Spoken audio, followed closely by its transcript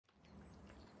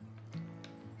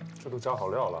这都加好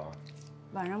料了啊。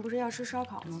晚上不是要吃烧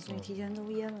烤吗？所以提前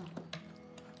都腌了。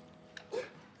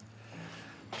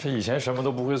这以前什么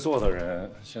都不会做的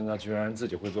人，现在居然自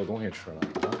己会做东西吃了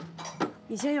啊！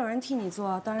以前有人替你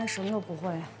做，当然什么都不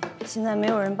会；现在没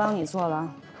有人帮你做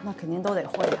了，那肯定都得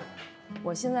会。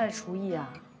我现在厨艺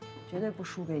啊，绝对不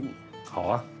输给你。好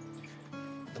啊，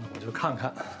那我就看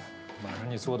看晚上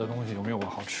你做的东西有没有我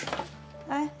好吃。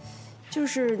哎，就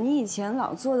是你以前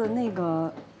老做的那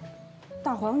个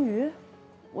大黄鱼，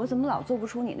我怎么老做不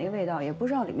出你那个味道？也不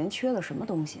知道里面缺了什么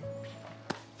东西。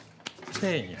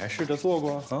这你还试着做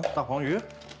过啊？大黄鱼？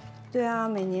对啊，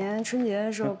每年春节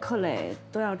的时候，克磊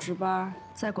都要值班，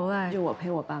在国外就我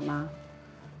陪我爸妈，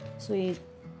所以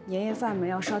年夜饭嘛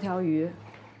要烧条鱼，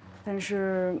但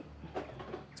是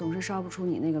总是烧不出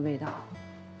你那个味道。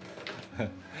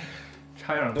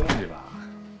差样东西吧？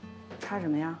差什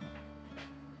么呀？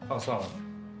放蒜了吗？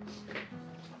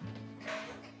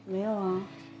没有啊，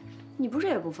你不是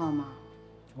也不放吗？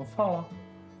我放了，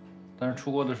但是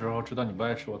出国的时候知道你不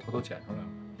爱吃，我偷偷捡出来了。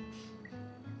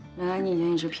原来你以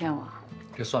前一直骗我。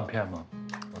这算骗吗？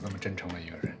我这么真诚的一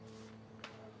个人。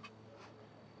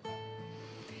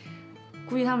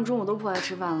估计他们中午都不来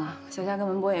吃饭了，小夏跟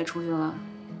文博也出去了，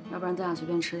要不然咱俩随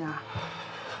便吃点。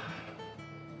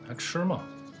还吃吗？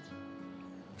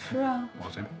吃啊，我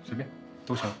随便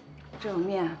都行。这有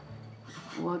面，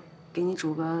我给你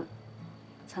煮个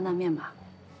餐蛋面吧，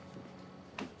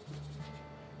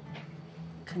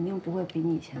肯定不会比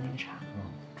你以前那个差。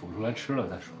煮出来吃了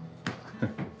再说。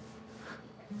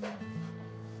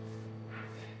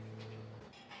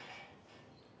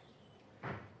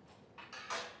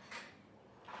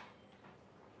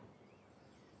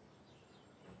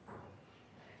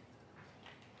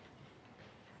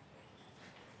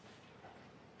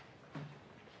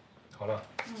好了。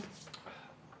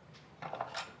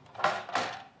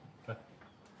来。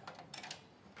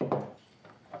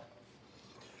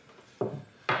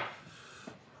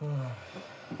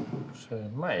这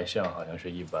卖相好像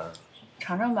是一般。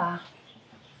尝尝吧，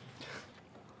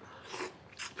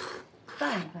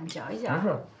拌一拌，搅一搅。没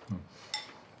事。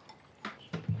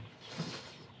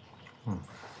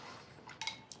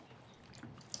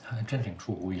还真挺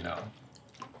出乎意料的。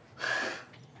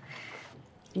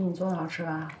比你做的好吃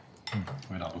吧？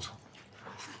味道不错。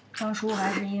当初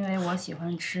还是因为我喜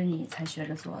欢吃你才学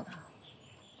着做的。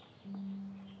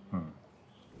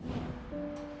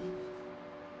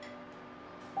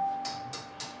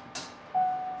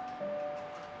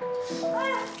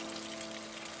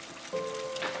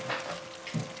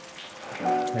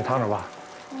没烫着吧？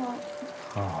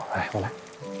哦，哎，我来。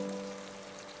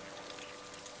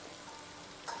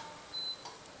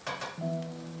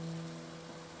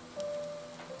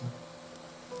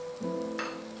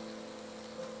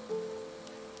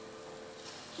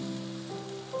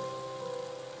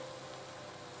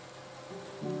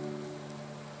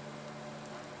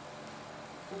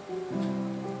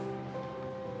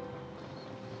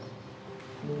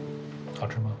好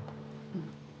吃吗？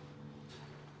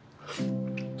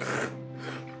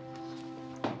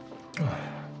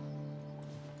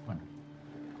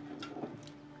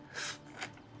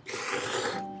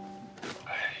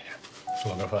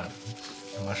做个饭，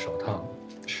他妈手烫，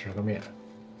吃个面，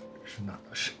是哪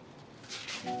的事？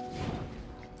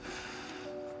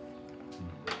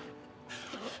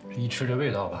这一吃这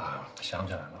味道吧，想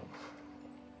起来了，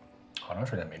好长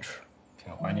时间没吃，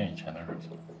挺怀念以前的日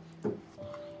子。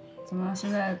怎么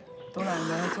现在都懒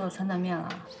得做餐蛋面了？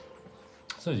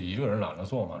自己一个人懒得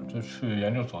做嘛，就去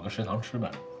研究所的食堂吃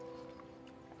呗。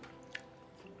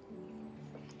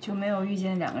就没有遇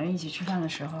见两个人一起吃饭的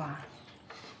时候啊？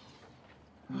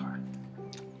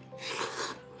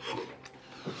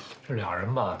这俩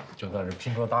人吧，就算是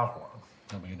拼车搭伙，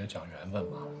那不也得讲缘分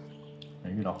吗？得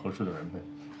遇到合适的人呗。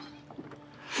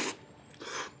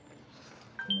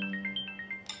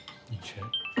以前，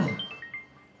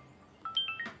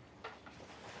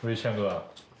喂，宪哥，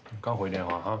刚回电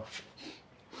话啊。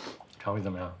肠胃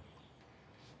怎么样？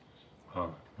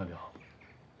那就好。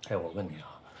哎，我问你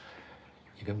啊，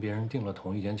你跟别人订了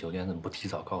同一间酒店，怎么不提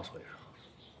早告诉我一声？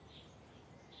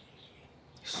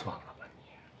算了吧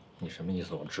你什么意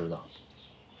思？我知道。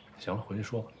行了，回去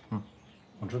说吧。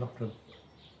我知道。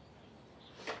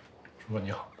叔伯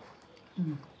你好。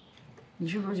你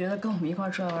是不是觉得跟我们一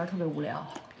块出来玩特别无聊？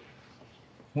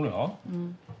无聊？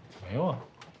没有啊。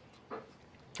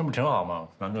这不挺好吗？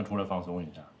难得出来放松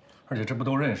一下，而且这不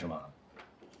都认识吗？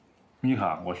米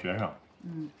卡，我学生。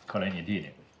克雷你弟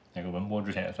弟，那个文波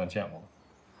之前也算见过。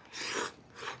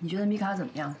你觉得米卡怎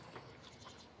么样？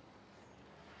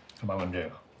干嘛问这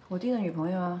个？我弟的女朋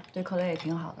友啊，对克雷也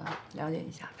挺好的，了解一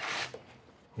下呗。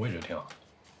我也觉得挺好。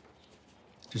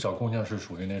这小姑娘是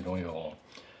属于那种有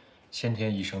先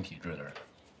天异生体质的人。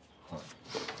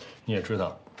你也知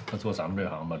道，她做咱们这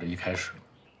行吧，这一开始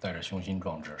带着雄心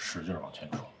壮志，使劲往前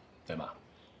冲，对吧？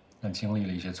那经历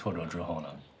了一些挫折之后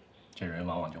呢，这人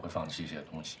往往就会放弃一些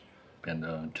东西，变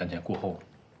得瞻前顾后，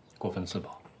过分自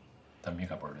保。但米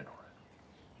卡不是这种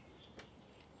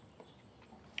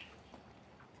人。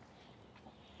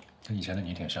跟以前的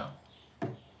你挺像。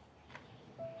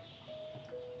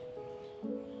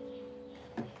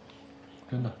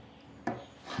真的。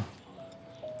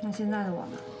那现在的我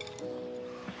呢？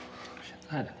现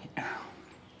在的你，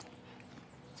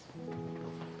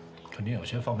肯定有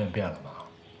些方面变了吧？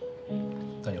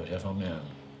但有些方面，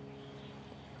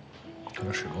可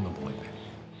能始终都不会变。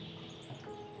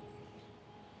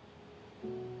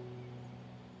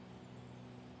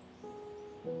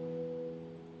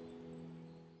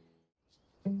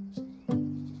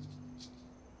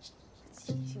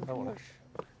哎，我来。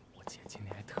我姐今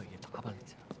天还特意打扮了一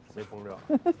下，没风筝。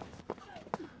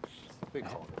会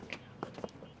考的。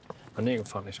把那个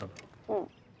放在上面。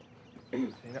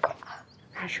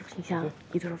那是不是像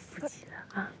一对夫妻的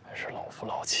啊？还是老夫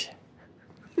老妻。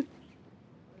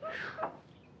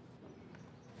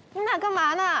你们俩干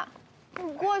嘛呢？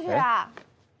你过去啊！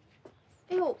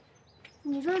哎呦，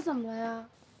你这是怎么了呀？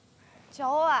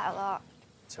脚崴了。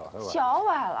脚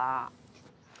崴了。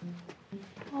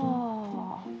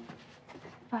哦，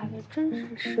崴的真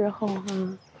是时候哈。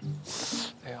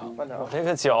哎呀，我这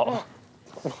个脚。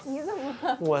你怎么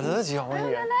了？我的脚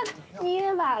也……你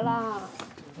也崴了。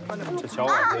这脚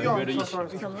崴着约着一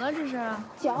起。怎么了这是？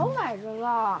脚崴着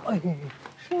了。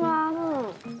是吗？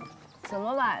怎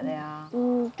么崴的呀？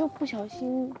就不小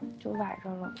心就崴着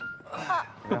了。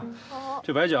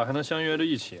这崴脚还能相约着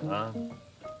一起呢。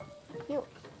哟，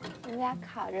你们俩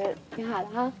考着挺好的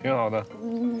哈。挺好的。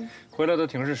回来的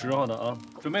挺是时候的啊，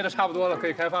准备的差不多了，可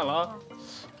以开饭了啊。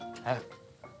哎，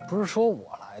不是说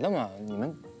我来的吗？你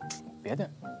们别的。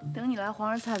等你来，黄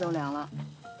花菜都凉了。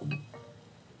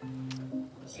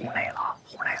糊累了，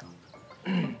糊累了。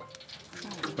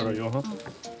倒点油哈。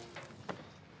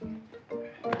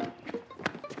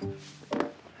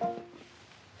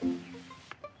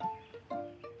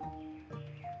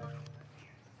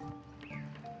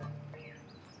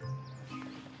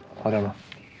好点吗？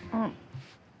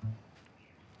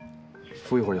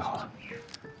敷一会儿就好了，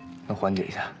能缓解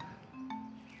一下。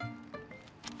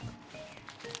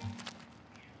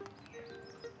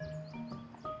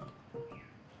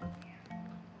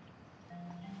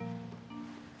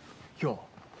哟，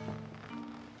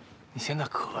你现在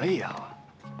可以啊！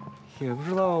也不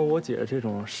知道我姐这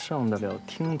种上得了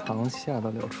厅堂、下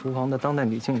得了厨房的当代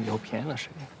女性以后便宜了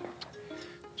谁？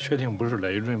确定不是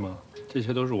累赘吗？这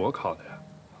些都是我烤的呀。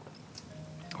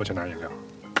我去拿饮料。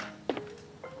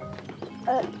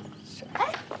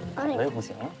我也不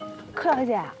行。柯小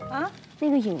姐啊，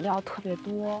那个饮料特别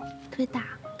多，特别大，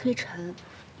特别沉，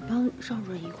你帮邵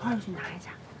主任一块儿去拿一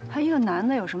下。他一个男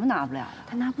的有什么拿不了的？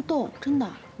他拿不动，真的。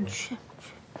你去。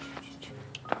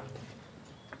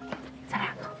咱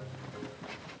俩喝。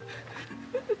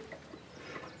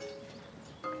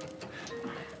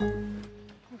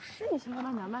我试一下，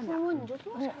慢点，慢点。你就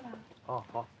坐这儿吧。哦，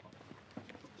好。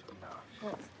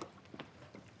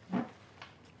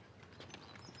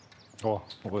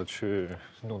我去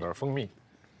弄点蜂蜜，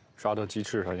刷到鸡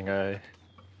翅上，应该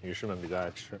女士们比较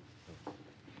爱吃。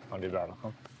放这边了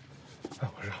哈。哎，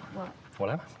我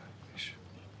来吧，没事。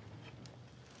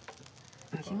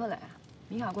邢克磊，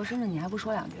米卡过生日你还不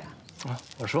说两句啊？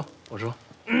我说，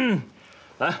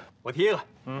来，我提一个。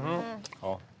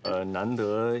好。难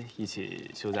得一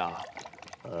起休假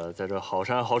了，在这好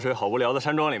山好水好无聊的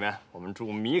山庄里面，我们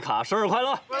祝米卡生日快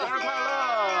乐！生日快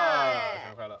乐！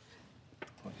生日快乐！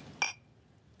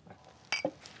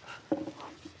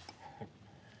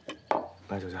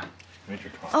来，小佳，没吃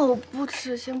串。哦，我不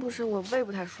吃，先不吃，我胃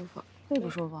不太舒服。胃不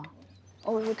舒服？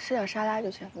哦，我吃点沙拉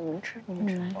就行。你们吃，你们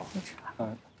吃，你吃吧。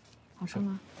好吃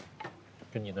吗？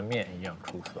跟你的面一样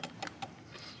出色。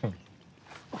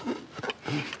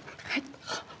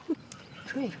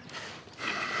吹吹。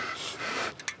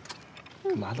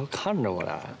干嘛都看着我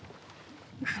来？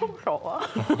你收手啊！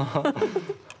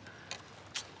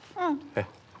哎，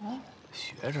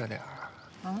学着点儿。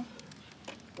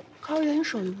高姐，你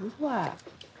手艺不错哎，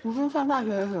你说上大学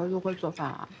的时候就会做饭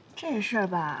啊？这事儿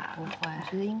吧，不会。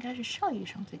我觉得应该是邵医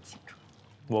生最清楚。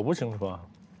我不清楚啊，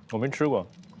我没吃过。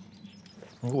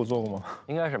你给我做过吗？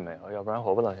应该是没有，要不然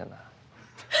活不到现在。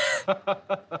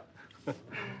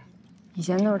以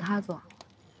前都是他做。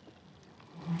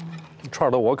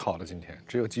串都我烤的，今天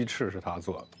只有鸡翅是他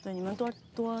做的。对，你们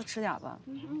多吃点吧。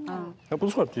还不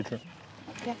错，鸡翅。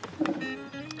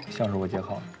像是我姐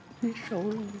烤的。没熟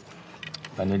了。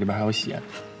感觉里边还有血。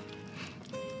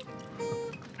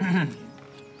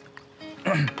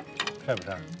晒不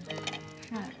晒？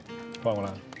晒。换过来。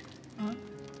啊？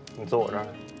你坐我这儿来。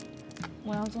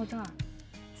我要坐这儿。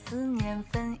思念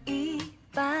分一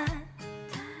半，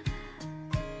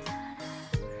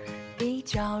比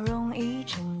较容易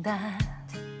承担。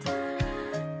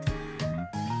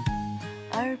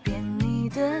耳边你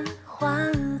的话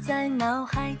在脑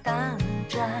海打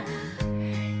转，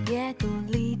阅读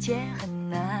理解很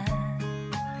难。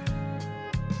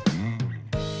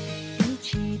一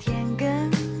起天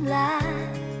更蓝，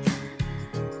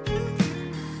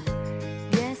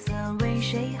月色为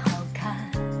谁好看？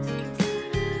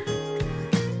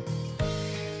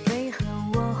为何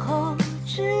我后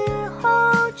知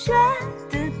后觉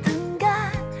的等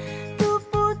感，读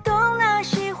不懂那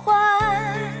喜欢？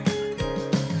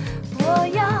我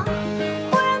要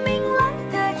忽然明乱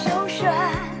的周旋，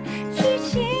剧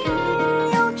情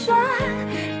扭转，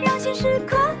让现实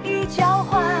快